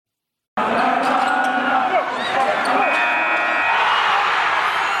You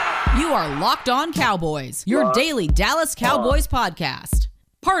are Locked On Cowboys, your daily Dallas Cowboys podcast.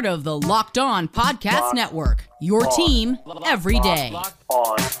 Part of the Locked On Podcast Network, your team every day. Locked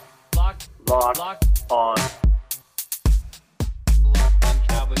On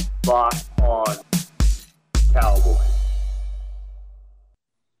Cowboys.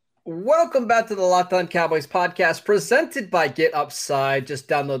 Welcome back to the Locked On Cowboys podcast presented by Get Upside. Just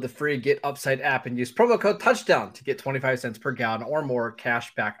download the free Get Upside app and use promo code TOUCHDOWN to get 25 cents per gallon or more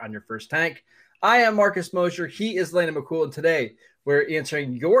cash back on your first tank. I am Marcus Mosher. He is Landon McCool. And today we're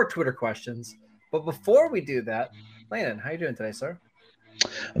answering your Twitter questions. But before we do that, Landon, how are you doing today, sir?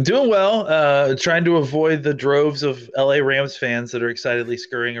 I'm doing well. Trying to avoid the droves of LA Rams fans that are excitedly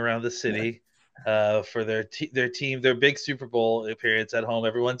scurrying around the city. For their team, their big Super Bowl appearance at home.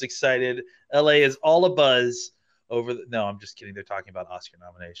 Everyone's excited. LA is all abuzz over no, I'm just kidding. They're talking about Oscar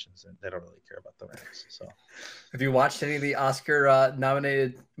nominations, and they don't really care about the Rams. So, have you watched any of the Oscar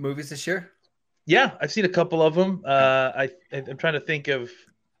nominated movies this year? Yeah, I've seen a couple of them. I'm trying to think of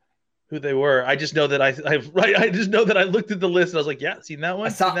who they were. I just know that I just know that I looked at the list and I was like, yeah, seen that one.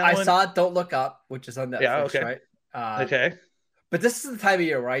 I saw Don't Look Up, which is on Netflix, yeah, okay. Right? Okay. But this is the time of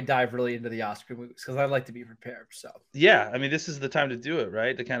year where I dive really into the Oscar movies because I like to be prepared. So yeah, I mean, this is the time to do it,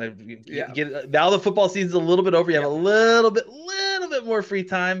 right? To kind of get now the football season's a little bit over. You have a little bit more free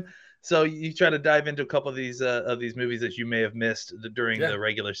time, so you try to dive into a couple of these movies that you may have missed during the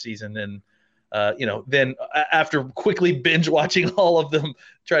regular season, and then after quickly binge watching all of them,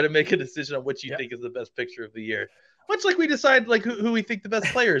 try to make a decision on which you think is the best picture of the year. Much like we decide who we think the best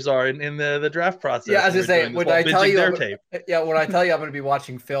players are in the draft process. Yeah, as I say, when I tell you I'm going to be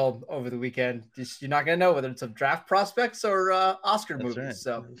watching film over the weekend, you're not going to know whether it's of draft prospects or Oscar movies. Right.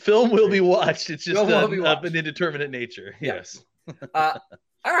 So film will be watched. It's just of an indeterminate nature. Yeah. Yes. All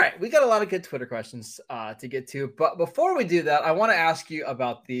right, we got a lot of good Twitter questions to get to, but before we do that, I want to ask you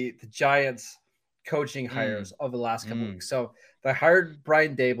about the Giants coaching hires over the last couple of weeks. So they hired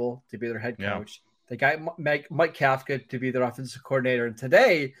Brian Daboll to be their head coach. They got Mike Kafka to be their offensive coordinator. And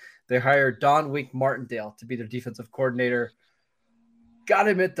today they hired Don Wink Martindale to be their defensive coordinator. Got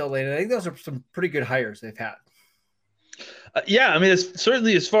to admit, though, Lane, I think those are some pretty good hires they've had. I mean, it's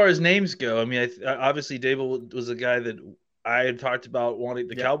certainly as far as names go. I mean, obviously Daboll was a guy that I had talked about wanting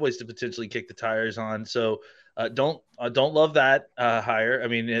the Cowboys to potentially kick the tires on. So don't love that hire. I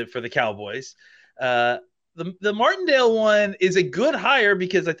mean, for the Cowboys. The Martindale one is a good hire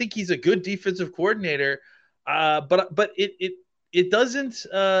because I think he's a good defensive coordinator, but it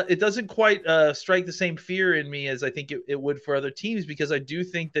doesn't quite strike the same fear in me as I think it would for other teams, because I do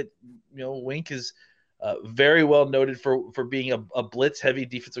think that Wink is very well noted for being a blitz heavy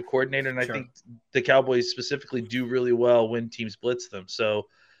defensive coordinator, and I think the Cowboys specifically do really well when teams blitz them. So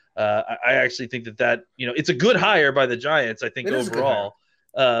I actually think that it's a good hire by the Giants. I think overall.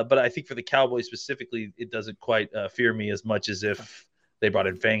 But I think for the Cowboys specifically, it doesn't quite fear me as much as if they brought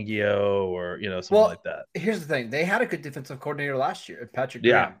in Fangio or something like that. Here's the thing: they had a good defensive coordinator last year, Patrick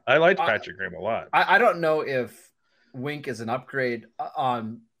Graham. Yeah, I liked Patrick Graham a lot. I don't know if Wink is an upgrade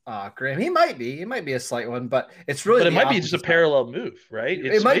on Graham. He might be a slight one, but it's really. But it might be just a parallel move, right?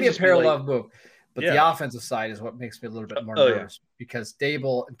 It might be a parallel move, but the offensive side is what makes me a little bit more nervous because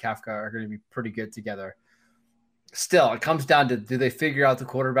Daboll and Kafka are going to be pretty good together. Still, it comes down to, do they figure out the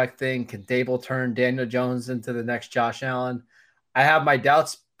quarterback thing? Can Daboll turn Daniel Jones into the next Josh Allen? I have my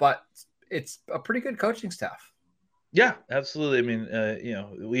doubts, but it's a pretty good coaching staff. Yeah, absolutely. I mean,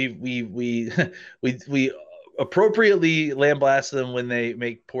 we appropriately lambaste them when they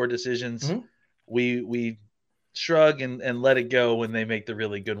make poor decisions. Mm-hmm. We shrug and let it go when they make the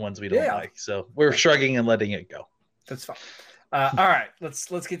really good ones we don't like. So we're shrugging and letting it go. That's fine. All right, let's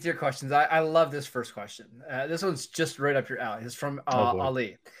get to your questions. I love this first question. This one's just right up your alley. It's from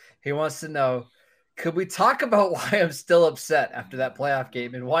Ali. He wants to know, could we talk about why I'm still upset after that playoff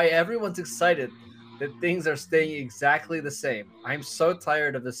game and why everyone's excited that things are staying exactly the same? I'm so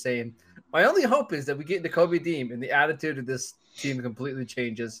tired of the same. My only hope is that we get into Kobe Dean and the attitude of this team completely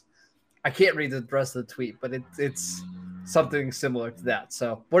changes. I can't read the rest of the tweet, but it's something similar to that.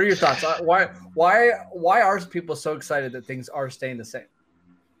 So what are your thoughts? Why are people so excited that things are staying the same?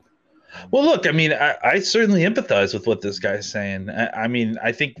 Well, look, I mean, I certainly empathize with what this guy's saying. I mean,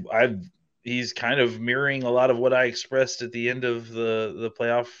 I think he's kind of mirroring a lot of what I expressed at the end of the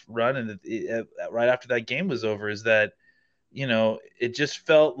playoff run. And right after that game was over, is that, it just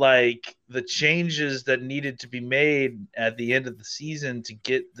felt like the changes that needed to be made at the end of the season to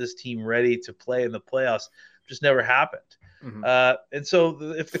get this team ready to play in the playoffs just never happened. And so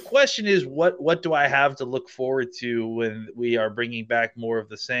if the question is, what do I have to look forward to when we are bringing back more of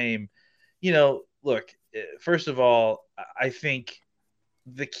the same? Look, first of all, I think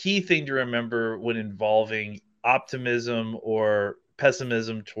the key thing to remember when involving optimism or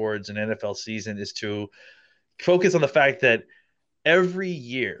pessimism towards an NFL season is to focus on the fact that every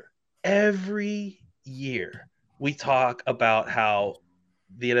year, we talk about how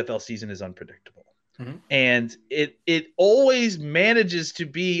the NFL season is unpredictable. Mm-hmm. And it always manages to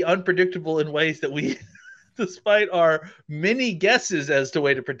be unpredictable in ways that we, despite our many guesses as to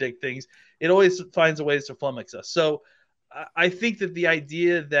way to predict things, it always finds ways to flummox us. So I think that the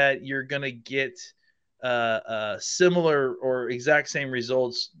idea that you're going to get similar or exact same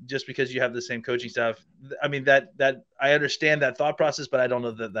results just because you have the same coaching staff, I mean, that I understand that thought process, but I don't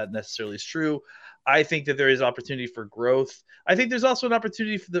know that necessarily is true. I think that there is opportunity for growth. I think there's also an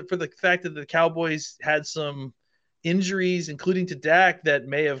opportunity for the fact that the Cowboys had some injuries, including to Dak, that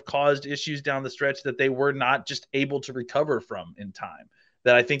may have caused issues down the stretch that they were not just able to recover from in time.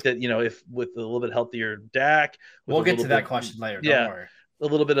 That I think that, if with a little bit healthier Dak, we'll get to that question later. Don't worry. A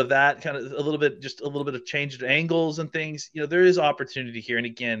little bit of that kind of a little bit of changed angles and things, there is opportunity here. And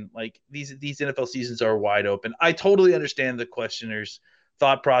again, like these NFL seasons are wide open. I totally understand the questioner's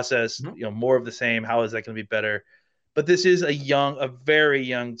thought process, more of the same. How is that going to be better? But this is a very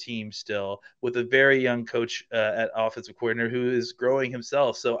young team still with a very young coach at offensive coordinator who is growing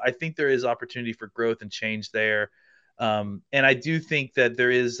himself. So I think there is opportunity for growth and change there. And I do think that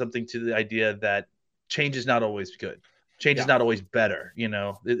there is something to the idea that change is not always good. Change is not always better.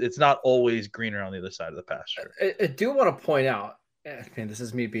 It's not always greener on the other side of the pasture. I do want to point out, and this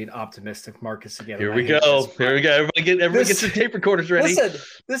is me being optimistic, Marcus, again. Here we go. Everybody get their tape recorders ready. Listen,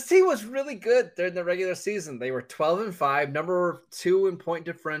 this team was really good during the regular season. They were 12-5, number 2 in point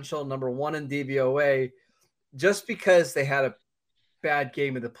differential, number 1 in DVOA. Just because they had a bad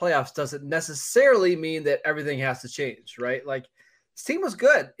game in the playoffs doesn't necessarily mean that everything has to change, right? Like, this team was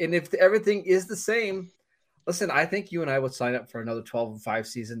good. And if everything is the same, listen, I think you and I would sign up for another 12-5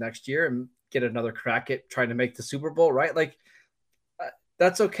 season next year and get another crack at trying to make the Super Bowl, right? Like,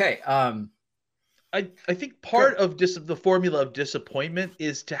 that's okay. I think part of the formula of disappointment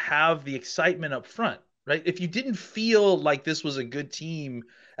is to have the excitement up front, right? If you didn't feel like this was a good team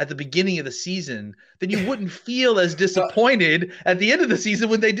at the beginning of the season, then you wouldn't feel as disappointed at the end of the season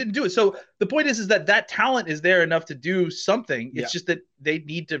when they didn't do it. So the point is that talent is there enough to do something. It's just that they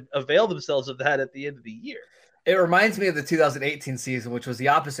need to avail themselves of that at the end of the year. It reminds me of the 2018 season, which was the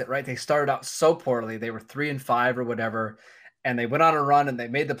opposite, right? They started out so poorly. They were 3-5 or whatever, and they went on a run and they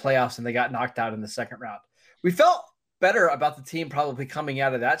made the playoffs and they got knocked out in the second round. We felt better about the team probably coming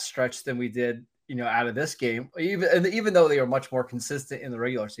out of that stretch than we did, out of this game, even though they were much more consistent in the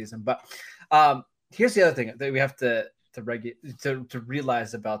regular season. But here's the other thing that we have to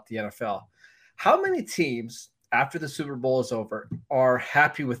realize about the NFL. How many teams after the Super Bowl is over are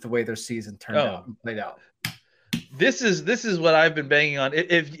happy with the way their season turned out and played out? This is what I've been banging on.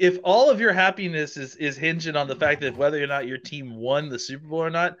 If all of your happiness is hinging on the fact that whether or not your team won the Super Bowl or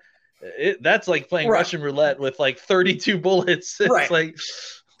not, that's like playing Russian roulette with like 32 bullets. It's like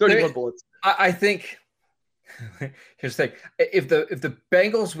 31 bullets. I think here's the thing. If the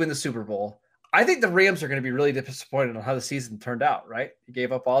Bengals win the Super Bowl, I think the Rams are going to be really disappointed on how the season turned out, right? You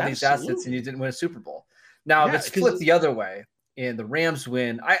gave up all these assets and you didn't win a Super Bowl. Now, let's flip the other way and the Rams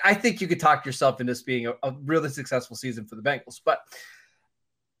win. I think you could talk yourself into this being a really successful season for the Bengals. But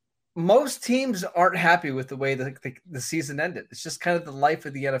most teams aren't happy with the way the season ended. It's just kind of the life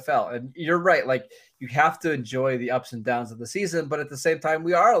of the NFL. And you're right. Like, you have to enjoy the ups and downs of the season. But at the same time,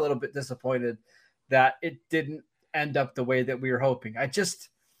 we are a little bit disappointed that it didn't end up the way that we were hoping.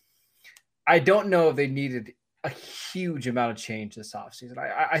 I don't know if they needed a huge amount of change this offseason.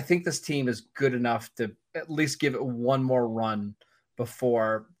 I think this team is good enough to at least give it one more run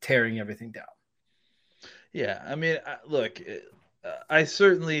before tearing everything down. Yeah. I mean, look, I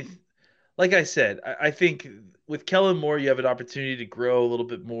certainly, like I said, I think with Kellen Moore, you have an opportunity to grow a little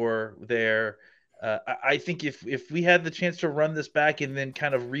bit more there. I think if we had the chance to run this back and then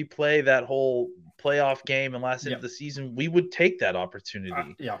kind of replay that whole playoff game and last end of the season, we would take that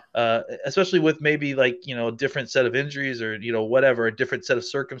opportunity. Especially with maybe like, a different set of injuries or, whatever, a different set of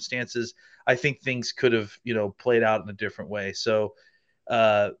circumstances. I think things could have, played out in a different way. So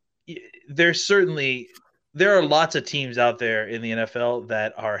there are lots of teams out there in the NFL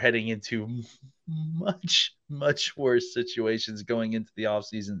that are heading into much, much worse situations going into the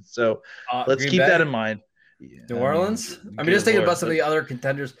offseason. So let's keep that in mind. New Orleans? I mean, just thinking about some of the other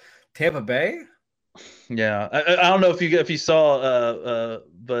contenders. Tampa Bay? Yeah, I don't know if you saw,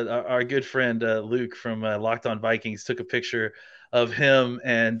 but our good friend Luke from Locked On Vikings took a picture of him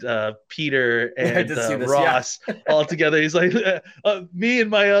and Peter Yeah, I and did see this. Yeah. Ross all together. He's like, me and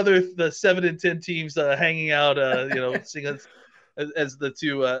my the 7 and 10 teams hanging out, singing as the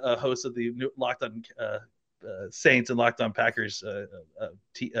two hosts of the Locked On Saints and Locked On Packers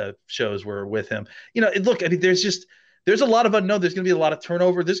shows were with him. Look, I mean, there's a lot of unknown. There's going to be a lot of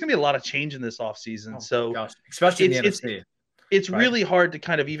turnover. There's going to be a lot of change in this offseason. Especially in the NFC. It's right? Really hard to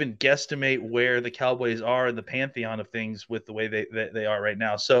kind of even guesstimate where the Cowboys are in the pantheon of things with the way they are right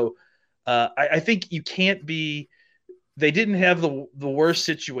now. So I think you can't be – they didn't have the worst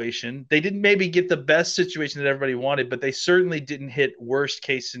situation. They didn't maybe get the best situation that everybody wanted, but they certainly didn't hit worst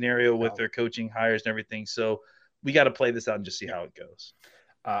case scenario with their coaching hires and everything. So we got to play this out and just see how it goes.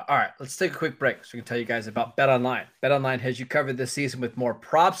 All right, let's take a quick break so we can tell you guys about BetOnline. BetOnline has you covered this season with more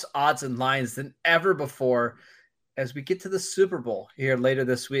props, odds, and lines than ever before as we get to the Super Bowl here later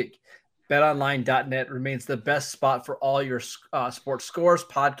this week. BetOnline.net remains the best spot for all your sports scores,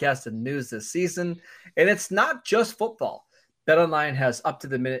 podcasts, and news this season. And it's not just football. BetOnline has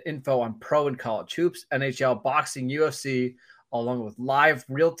up-to-the-minute info on pro and college hoops, NHL, boxing, UFC, along with live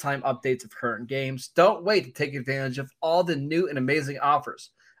real-time updates of current games. Don't wait to take advantage of all the new and amazing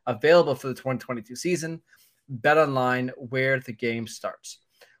offers available for the 2022 season. BetOnline, where the game starts.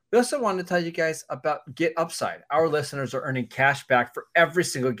 We also wanted to tell you guys about Get Upside. Our listeners are earning cash back for every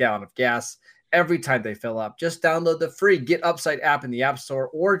single gallon of gas every time they fill up. Just download the free Get Upside app in the App Store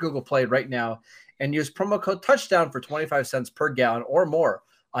or Google Play right now and use promo code TOUCHDOWN for 25 cents per gallon or more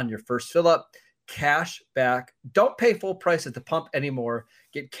on your first fill up. Cash back. Don't pay full price at the pump anymore.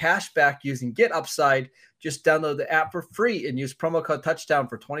 Get cash back using Get Upside. Just download the app for free and use promo code TOUCHDOWN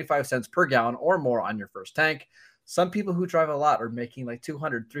for 25 cents per gallon or more on your first tank. Some people who drive a lot are making like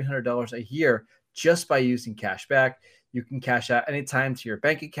 $200, $300 a year just by using cash back. You can cash out anytime to your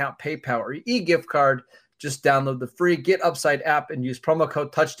bank account, PayPal, or e-gift card. Just download the free Get Upside app and use promo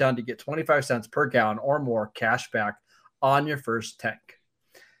code TOUCHDOWN to get 25 cents per gallon or more cash back on your first tank.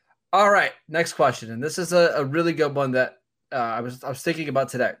 All right, next question. And this is a really good one that I was thinking about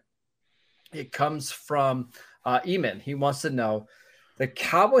today. It comes from Eamon. He wants to know, the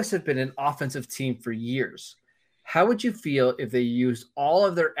Cowboys have been an offensive team for years. How would you feel if they used all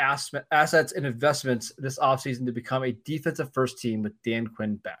of their assets and investments this offseason to become a defensive first team with Dan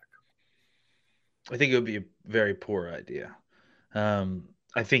Quinn back? I think it would be a very poor idea.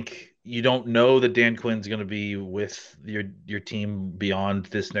 I think you don't know that Dan Quinn's going to be with your team beyond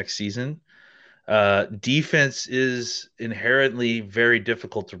this next season. Defense is inherently very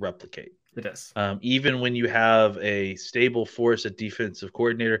difficult to replicate. It is. Even when you have a stable force at defensive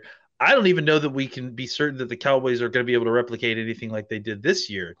coordinator, I don't even know that we can be certain that the Cowboys are going to be able to replicate anything like they did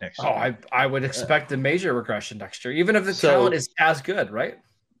this year next year. I would expect a major regression next year, even if the talent is as good, right?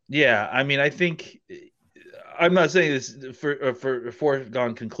 Yeah, I mean, I think I'm not saying this for a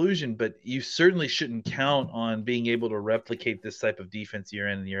foregone conclusion, but you certainly shouldn't count on being able to replicate this type of defense year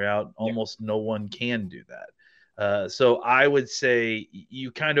in and year out. Almost no one can do that. So I would say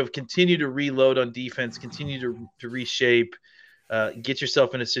you kind of continue to reload on defense, continue to reshape, get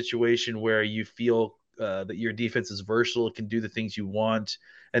yourself in a situation where you feel that your defense is versatile, it can do the things you want,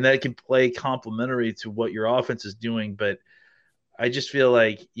 and that it can play complementary to what your offense is doing. But I just feel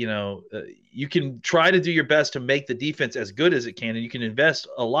like, you can try to do your best to make the defense as good as it can, and you can invest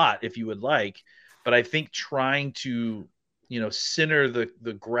a lot if you would like. But I think trying to, center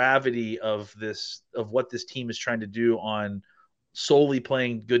the gravity of what this team is trying to do on solely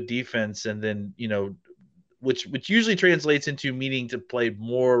playing good defense, and then, which usually translates into meaning to play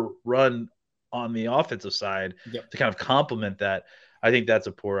more run on the offensive side to kind of complement that. I think that's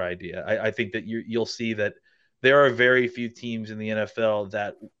a poor idea. I think that you'll see that there are very few teams in the NFL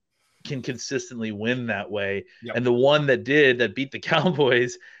that can consistently win that way. Yep. And the one that beat the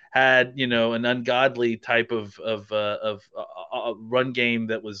Cowboys had, an ungodly type of run game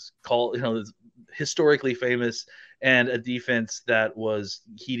that was called, historically famous, and a defense that was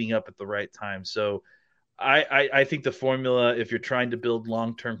heating up at the right time. So I think the formula, if you're trying to build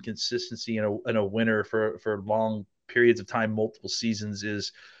long-term consistency and a winner for long periods of time, multiple seasons,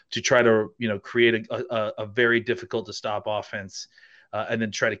 is to try to, create a very difficult to stop offense, and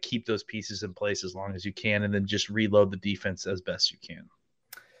then try to keep those pieces in place as long as you can, and then just reload the defense as best you can.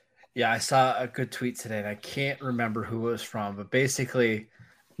 Yeah, I saw a good tweet today, and I can't remember who it was from, but basically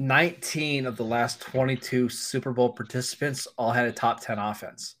 19 of the last 22 Super Bowl participants all had a top 10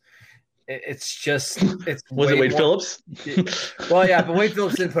 offense. It's was it Wade Phillips? Well, yeah, but Wade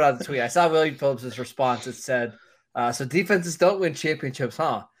Phillips didn't put out the tweet. I saw Wade Phillips' response. It said, so defenses don't win championships,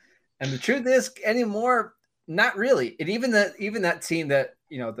 huh? And the truth is, anymore, not really. And even that team that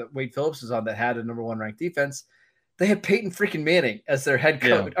that Wade Phillips was on that had a number 1 ranked defense, they had Peyton freaking Manning as their head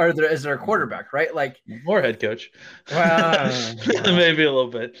coach or as their quarterback, right? Like more head coach. Well, maybe a little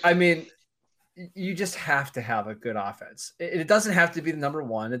bit. I mean, you just have to have a good offense. It doesn't have to be the number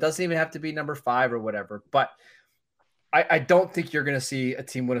 1. It doesn't even have to be number 5 or whatever. But I don't think you're going to see a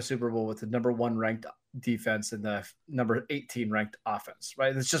team win a Super Bowl with the number 1 ranked defense and the number 18 ranked offense,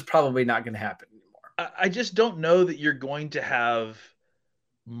 right? It's just probably not going to happen anymore. I just don't know that you're going to have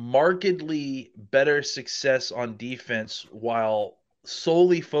markedly better success on defense while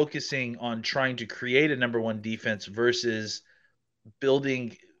solely focusing on trying to create a number 1 defense versus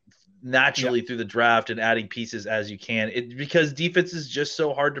building naturally through the draft and adding pieces as you can. Because defense is just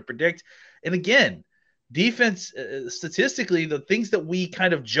so hard to predict. And again, defense, statistically, the things that we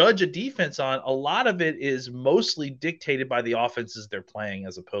kind of judge a defense on, a lot of it is mostly dictated by the offenses they're playing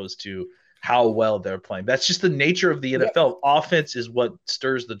as opposed to how well they're playing. That's just the nature of the NFL. Offense is what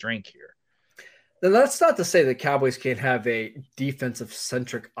stirs the drink here. Now, that's not to say the Cowboys can't have a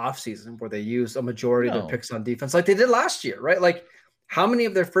defensive-centric offseason where they use a majority of their picks on defense like they did last year, right? Like, how many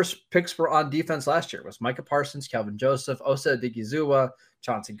of their first picks were on defense last year? It was Micah Parsons, Kelvin Joseph, Osa Odighizuwa,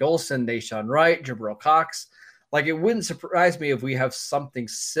 Chauncey Golson, Nashawn Wright, Jabril Cox. Like, it wouldn't surprise me if we have something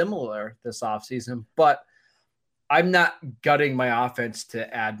similar this offseason, but I'm not gutting my offense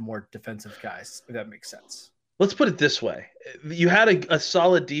to add more defensive guys, if that makes sense. Let's put it this way. You had a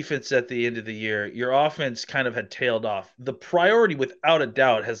solid defense at the end of the year. Your offense kind of had tailed off. The priority, without a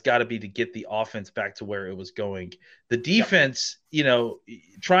doubt, has got to be to get the offense back to where it was going. The defense,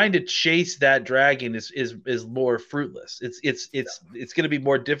 trying to chase that dragon is more fruitless. It's going to be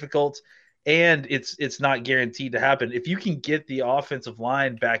more difficult, and it's not guaranteed to happen. If you can get the offensive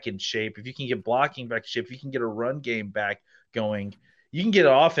line back in shape, if you can get blocking back in shape, if you can get a run game back going, you can get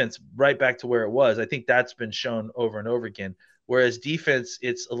an offense right back to where it was. I think that's been shown over and over again. Whereas defense,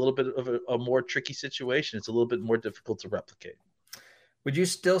 it's a little bit of a more tricky situation. It's a little bit more difficult to replicate. Would you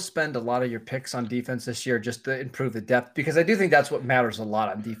still spend a lot of your picks on defense this year just to improve the depth? Because I do think that's what matters a lot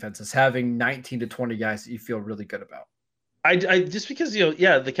on defense, is having 19 to 20 guys that you feel really good about. I just because,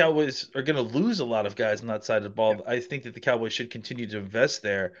 the Cowboys are going to lose a lot of guys on that side of the ball. Yeah. I think that the Cowboys should continue to invest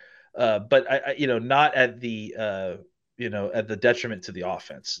there. But not at the, at the detriment to the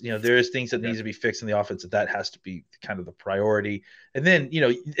offense. There is things that needs to be fixed in the offense, that has to be kind of the priority. And then,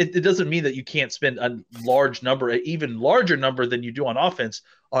 it doesn't mean that you can't spend a large number, an even larger number than you do on offense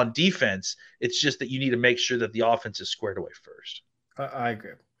on defense. It's just that you need to make sure that the offense is squared away first. I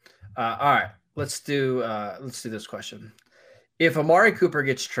agree. All right, let's do this question. If Amari Cooper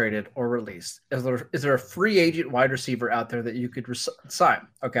gets traded or released, is there a free agent wide receiver out there that you could sign?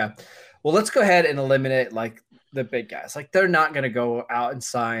 Okay. Well, let's go ahead and eliminate the big guys. They're not going to go out and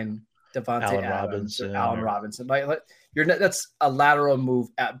sign Devontae Adams or Allen Robinson. That's a lateral move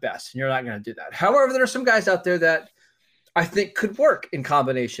at best, and you're not going to do that. However, there are some guys out there that I think could work in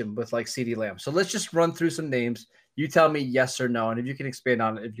combination with CeeDee Lamb. So let's just run through some names. You tell me yes or no, and if you can expand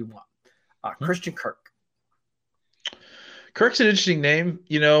on it if you want. Christian Kirk. Kirk's an interesting name,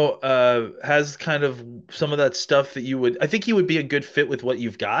 has kind of some of that stuff that I think he would be a good fit with what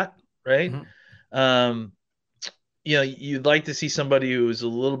you've got, right? Mm-hmm. You'd like to see somebody who's a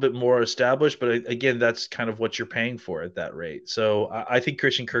little bit more established, but again, that's kind of what you're paying for at that rate. So I think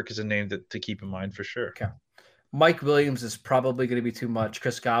Christian Kirk is a name to keep in mind for sure. Okay. Mike Williams is probably going to be too much.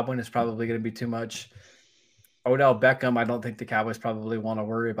 Chris Godwin is probably going to be too much. Odell Beckham, I don't think the Cowboys probably want to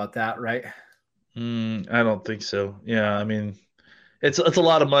worry about that, right? I don't think so. Yeah, I mean, it's a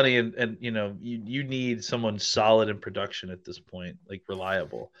lot of money, and you need someone solid in production at this point,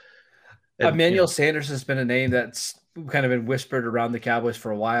 reliable. And, Emmanuel Sanders has been a name that's kind of been whispered around the Cowboys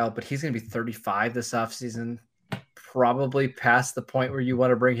for a while, but he's going to be 35 this offseason, probably past the point where you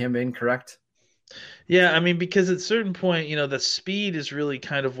want to bring him in, correct? Yeah, I mean, because at a certain point, the speed is really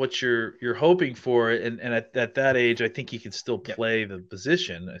kind of what you're hoping for, and at that age, I think he can still play the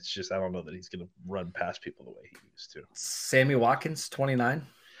position. It's just I don't know that he's going to run past people the way he used to. Sammy Watkins, 29.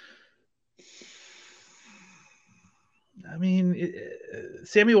 I mean,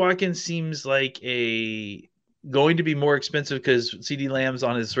 Sammy Watkins seems like going to be more expensive because CeeDee Lamb's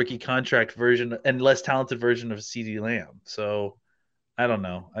on his rookie contract version and less talented version of CeeDee Lamb. So I don't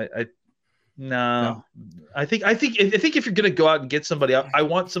know. No. I think if you're gonna go out and get somebody, I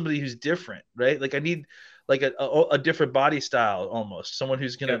want somebody who's different, right? I need a different body style, almost someone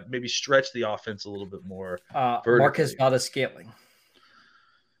who's gonna maybe stretch the offense a little bit more. Marquez Valdes-Scantling.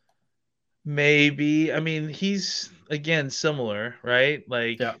 Maybe. I mean, he's again similar, right?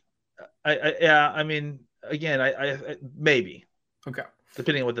 I mean, again, I maybe. Okay.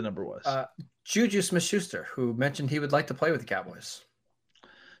 depending on what the number was. Juju Smith-Schuster, who mentioned he would like to play with the Cowboys.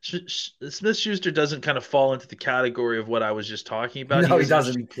 Smith-Schuster doesn't kind of fall into the category of what I was just talking about. No, he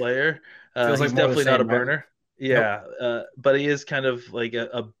doesn't. A player. Feels he's like definitely not a burner. Right? Yeah, nope. But he is kind of like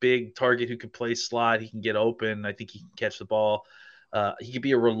a big target who can play slot. He can get open. I think he can catch the ball. He could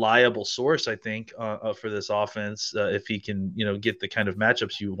be a reliable source, I think, for this offense if he can, get the kind of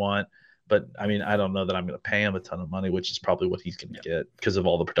matchups you want. But, I mean, I don't know that I'm going to pay him a ton of money, which is probably what he's going to get because of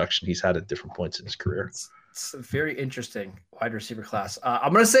all the production he's had at different points in his career. It's a very interesting wide receiver class.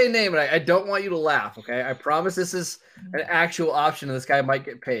 I'm going to say a name, and I don't want you to laugh, okay? I promise this is an actual option, and this guy might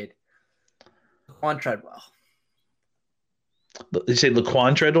get paid. Laquan Treadwell. You say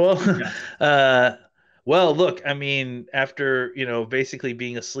Laquan Treadwell? Yeah. Well, look, I mean, after, basically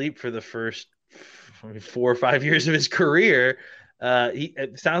being asleep for the first 4 or 5 years of his career,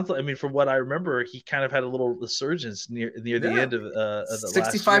 it sounds like, I mean, from what I remember, he kind of had a little resurgence near the end of the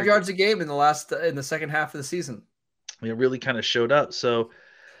 65 yards a game in the second half of the season. It really kind of showed up. So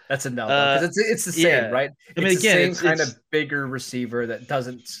that's a no, because it's the same, right? I mean, it's the same bigger receiver that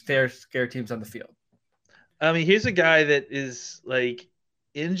doesn't scare teams on the field. I mean, here's a guy that is like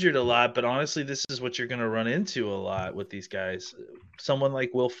injured a lot, but honestly, this is what you're going to run into a lot with these guys. Someone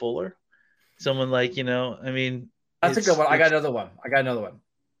like Will Fuller, someone like, I mean, that's a good one. I got another one.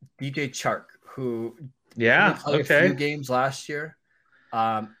 DJ Chark, who played a few games last year.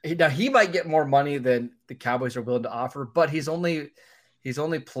 He might get more money than the Cowboys are willing to offer, but he's only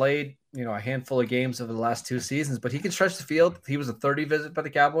played, a handful of games over the last 2 seasons, but he can stretch the field. He was a 30 visit by the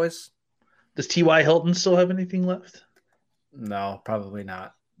Cowboys. Does T.Y. Hilton still have anything left? No, probably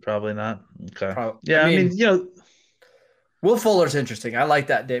not. Probably not. Okay. I mean, Will Fuller's interesting. I like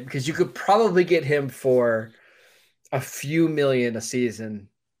that name because you could probably get him for a few million a season.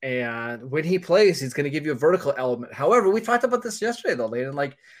 And when he plays, he's going to give you a vertical element. However, we talked about this yesterday, though, Layden.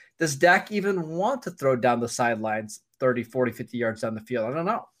 Like, does Dak even want to throw down the sidelines 30, 40, 50 yards down the field? I don't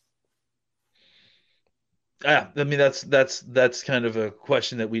know. Yeah, I mean, that's kind of a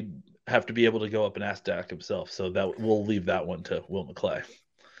question that we have to be able to go up and ask Dak himself. So that we'll leave that one to Will McClay.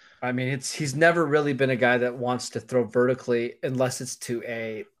 I mean, he's never really been a guy that wants to throw vertically unless it's to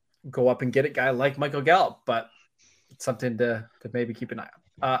a go up and get it guy like Michael Gallup, but it's something to maybe keep an eye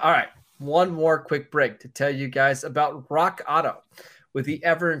on. All right, one more quick break to tell you guys about Rock Auto. With the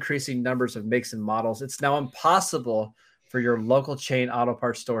ever-increasing numbers of makes and models, it's now impossible for your local chain auto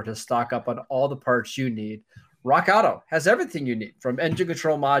parts store to stock up on all the parts you need. Rock Auto has everything you need, from engine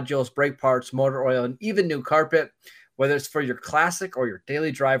control modules, brake parts, motor oil, and even new carpet. Whether it's for your classic or your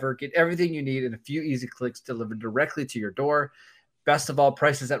daily driver, get everything you need in a few easy clicks delivered directly to your door. Best of all,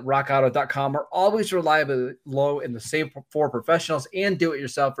 prices at rockauto.com are always reliably low and the same for professionals and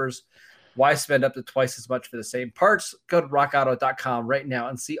do-it-yourselfers. Why spend up to twice as much for the same parts? Go to rockauto.com right now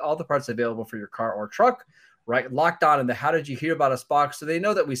and see all the parts available for your car or truck. Right, locked on in the How Did You Hear About Us box so they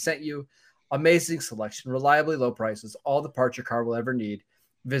know that we sent you. Amazing selection, reliably low prices, all the parts your car will ever need.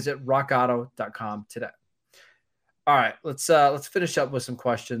 Visit rockauto.com today. All right, let's finish up with some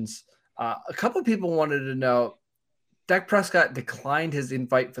questions. A couple of people wanted to know, Dak Prescott declined his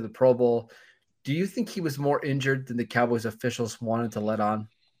invite for the Pro Bowl. Do you think he was more injured than the Cowboys officials wanted to let on?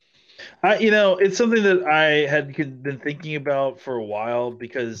 It's something that I had been thinking about for a while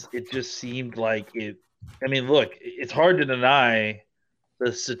because it just seemed like it. I mean, look, it's hard to deny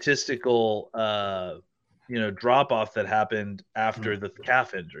the statistical, drop off that happened after the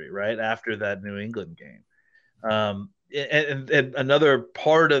calf injury, right? After that New England game. And another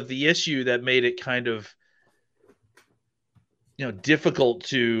part of the issue that made it kind of, difficult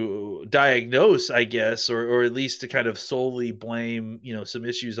to diagnose, I guess, or at least to kind of solely blame, some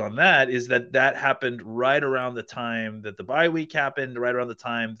issues on that is that happened right around the time that the bye week happened, right around the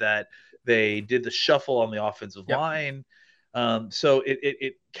time that they did the shuffle on the offensive line. So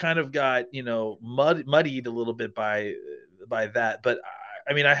it kind of got, muddied a little bit by that. But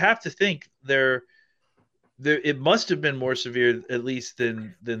I mean, I have to think it must have been more severe, at least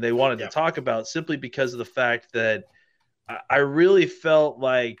than they wanted to talk about, simply because of the fact that I really felt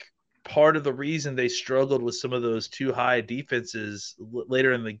like part of the reason they struggled with some of those too high defenses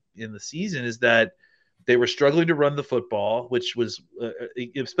later in the season is that they were struggling to run the football, which was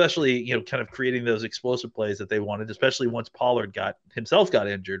especially, kind of creating those explosive plays that they wanted, especially once Pollard got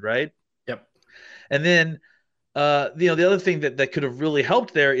injured, right? Yep. And then, the other thing that could have really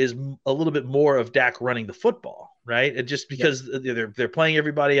helped there is a little bit more of Dak running the football, right? And just because they're playing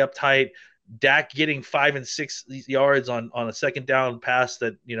everybody up tight, Dak getting 5 and 6 yards on a second down pass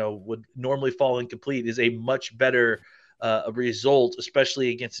that, would normally fall incomplete is a much better a result, especially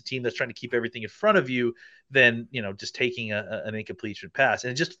against a team that's trying to keep everything in front of you, than just taking an incompletion pass.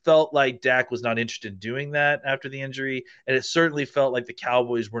 And it just felt like Dak was not interested in doing that after the injury, and it certainly felt like the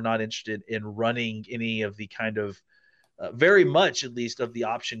Cowboys were not interested in running any of the kind of very much, at least, of the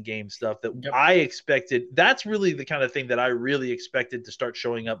option game stuff that I expected. That's really the kind of thing that I really expected to start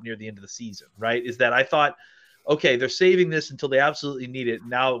showing up near the end of the season, right? Is that I thought, okay, they're saving this until they absolutely need it.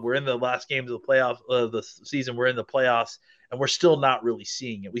 Now we're in the last games of the playoff the season. We're in the playoffs, and we're still not really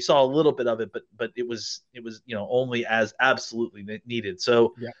seeing it. We saw a little bit of it, but it was only as absolutely needed.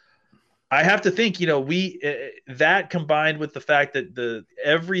 So I have to think, that combined with the fact that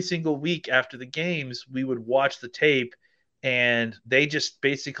every single week after the games, we would watch the tape, and they just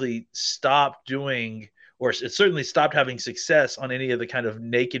basically stopped doing, or it certainly stopped having success on any of the kind of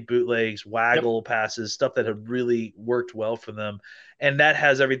naked bootlegs, waggle passes, stuff that had really worked well for them. And that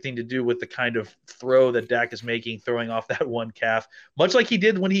has everything to do with the kind of throw that Dak is making, throwing off that one calf, much like he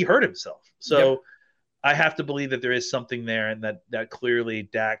did when he hurt himself. So I have to believe that there is something there, and that clearly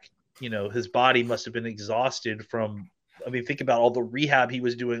Dak, his body must have been exhausted from, think about all the rehab he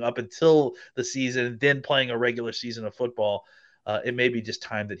was doing up until the season, and then playing a regular season of football. It may be just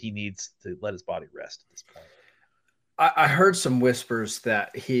time that he needs to let his body rest at this point. I heard some whispers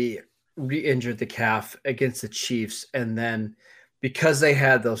that he re-injured the calf against the Chiefs, and then because they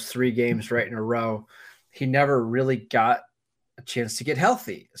had those 3 games right in a row, he never really got a chance to get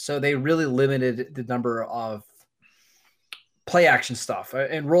healthy. So they really limited the number of play action stuff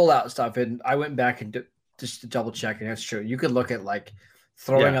and rollout stuff. And I went back and just to double check, and that's true. You could look at like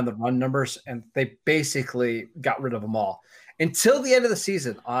throwing on the run numbers, and they basically got rid of them all until the end of the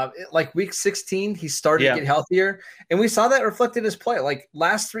season. Like week 16, he started to get healthier, and we saw that reflected in his play. Like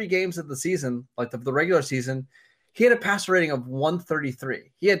last 3 games of the season, like the regular season, he had a passer rating of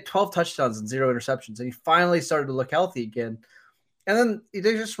 133. He had 12 touchdowns and 0 interceptions, and he finally started to look healthy again. And then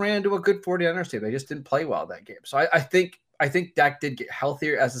they just ran into a good 49ers team. They just didn't play well that game. So I think Dak did get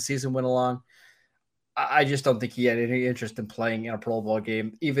healthier as the season went along. I just don't think he had any interest in playing in a Pro Bowl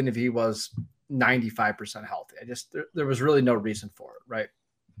game, even if he was 95% healthy. There was really no reason for it, right?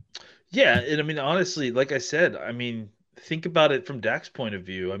 Yeah, and honestly, like I said, think about it from Dak's point of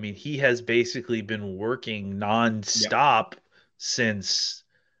view. He has basically been working nonstop since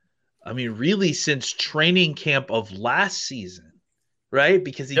training camp of last season, right?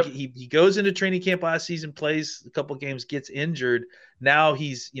 Because he goes into training camp last season, plays a couple games, gets injured. Now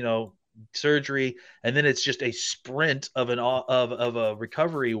he's, surgery, and then it's just a sprint of a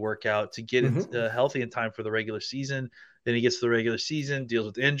recovery workout to get healthy in time for the regular season. Then he gets to the regular season, deals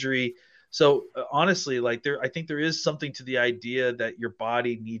with injury. So honestly, I think there is something to the idea that your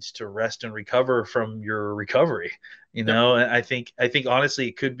body needs to rest and recover from your recovery, And I think honestly,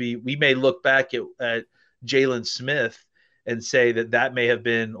 it could be, we may look back at Jalen Smith and say that may have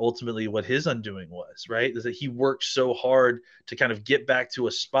been ultimately what his undoing was, right? Is that he worked so hard to kind of get back to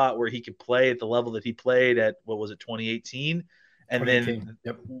a spot where he could play at the level that he played at, 2018? And then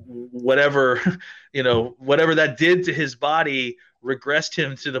whatever that did to his body regressed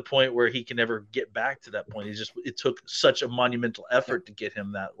him to the point where he can never get back to that point. It took such a monumental effort to get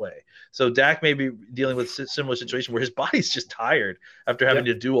him that way. So Dak may be dealing with a similar situation where his body's just tired after having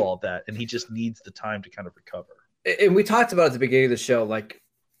to do all that, and he just needs the time to kind of recover. And we talked about at the beginning of the show, like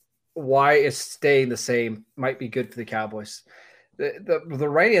why is staying the same might be good for the Cowboys. The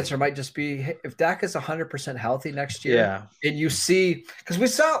right answer might just be if Dak is 100% healthy next year, and you see, because we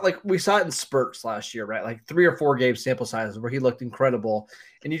saw it in spurts last year, right? Like 3 or 4 game sample sizes where he looked incredible,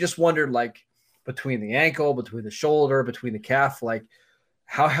 and you just wondered, like, between the ankle, between the shoulder, between the calf, like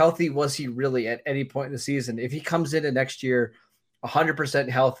how healthy was he really at any point in the season? If he comes into next year 100%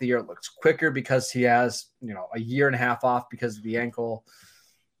 healthier, looks quicker because he has, a year and a half off because of the ankle,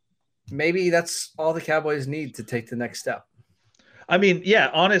 maybe that's all the Cowboys need to take the next step.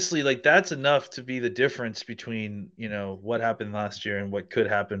 Honestly, like that's enough to be the difference between, what happened last year and what could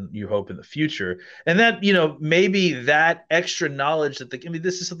happen, you hope, in the future. And that, maybe that extra knowledge that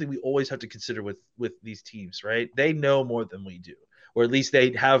this is something we always have to consider with these teams, right? They know more than we do, or at least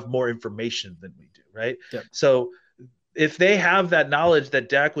they have more information than we do, right? Yep. So if they have that knowledge that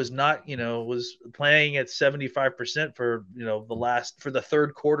Dak was not, was playing at 75% for, for the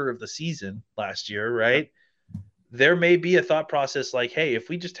third quarter of the season last year, right? There may be a thought process like, hey, if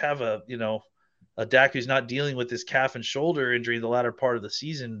we just have a Dak who's not dealing with this calf and shoulder injury in the latter part of the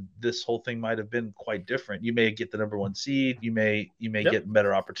season, this whole thing might have been quite different. You may get the number 1 seed. You may get a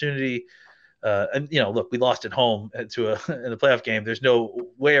better opportunity. And look, we lost at home in a playoff game. There's no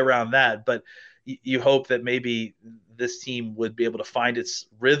way around that, but you hope that maybe this team would be able to find its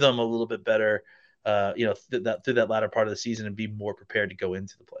rhythm a little bit better through that latter part of the season and be more prepared to go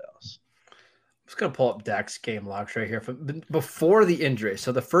into the playoffs. I'm just gonna pull up Dak's game logs right here from before the injury.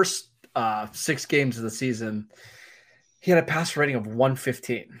 So the first 6 games of the season, he had a passer rating of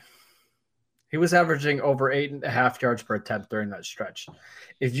 115. He was averaging over 8.5 yards per attempt during that stretch.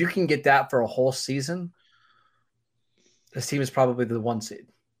 If you can get that for a whole season, this team is probably the 1 seed.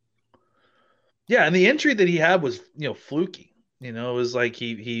 Yeah, and the injury that he had was, fluky. It was like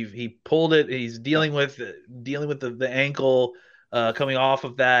he pulled it. He's dealing with the ankle coming off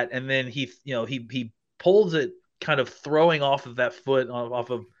of that, and then he pulls it, kind of throwing off of that foot off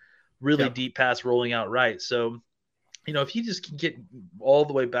of really deep pass rolling out right. So, if he just can get all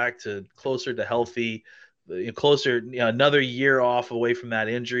the way back to closer to healthy, another year off away from that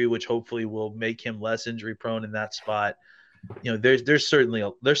injury, which hopefully will make him less injury prone in that spot. There's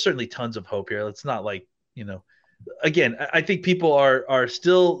certainly tons of hope here. It's not like, again, I think people are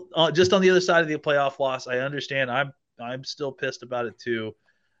still just on the other side of the playoff loss. I understand. I'm still pissed about it too.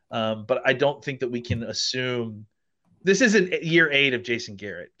 But I don't think that we can assume this isn't year 8 of Jason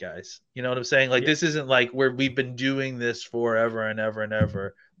Garrett, guys. You know what I'm saying? Like, this isn't like where we've been doing this forever and ever and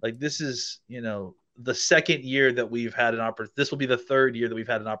ever. Like, this is, the second year that we've had this will be the third year that we've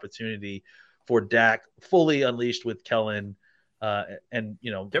had an opportunity for Dak fully unleashed with Kellen.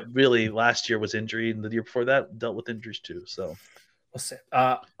 Really last year was injury, and the year before that dealt with injuries too. So we'll see.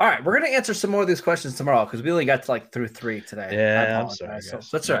 All right, we're gonna answer some more of these questions tomorrow because we only got to through 3 today. Yeah, I'm sorry. So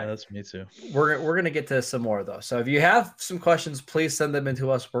that's all right. That's me too. We're gonna get to some more though. So if you have some questions, please send them in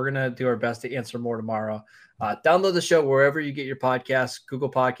to us. We're gonna do our best to answer more tomorrow. Download the show wherever you get your podcasts: Google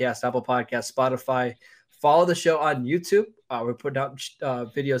Podcasts, Apple Podcasts, Spotify. Follow the show on YouTube. We're putting out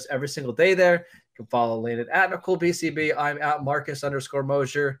videos every single day there. You can follow Landon at NicoleBCB. I'm at Marcus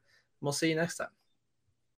 _Mosier. We'll see you next time.